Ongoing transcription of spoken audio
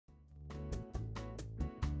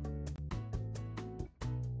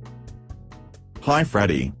Hi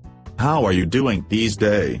Freddie. How are you doing these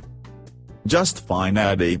days? Just fine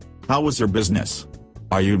Eddie, how was your business?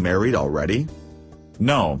 Are you married already?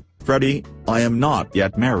 No, Freddie, I am not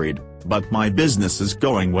yet married, but my business is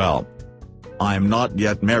going well. I'm not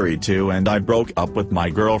yet married too, and I broke up with my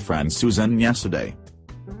girlfriend Susan yesterday.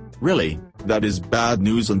 Really, that is bad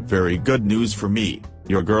news and very good news for me.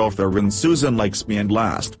 Your girlfriend Susan likes me, and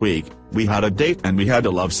last week, we had a date and we had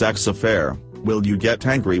a love sex affair. Will you get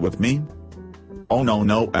angry with me? Oh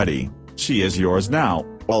no Eddie, she is yours now,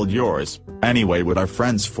 all yours. Anyway, what are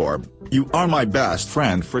friends for? You are my best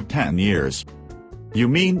friend for 10 years. You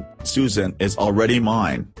mean, Susan is already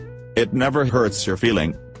mine? It never hurts your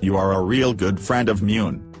feeling, you are a real good friend of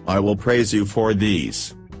mine. I will praise you for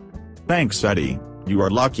these. Thanks Eddie, you are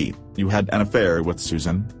lucky, you had an affair with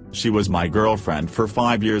Susan. She was my girlfriend for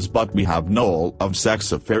 5 years, but we have no of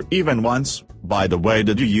sex affair even once. By the way,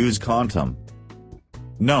 did you use condom?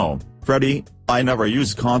 No, Freddie, I never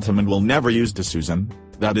use condom and will never use to Susan,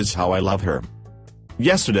 that is how I love her.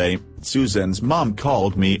 Yesterday, Susan's mom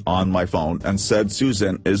called me on my phone and said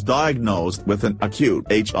Susan is diagnosed with an acute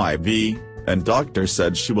HIV, and doctor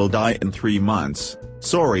said she will die in 3 months.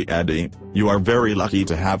 Sorry Eddie, you are very lucky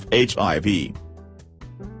to have HIV.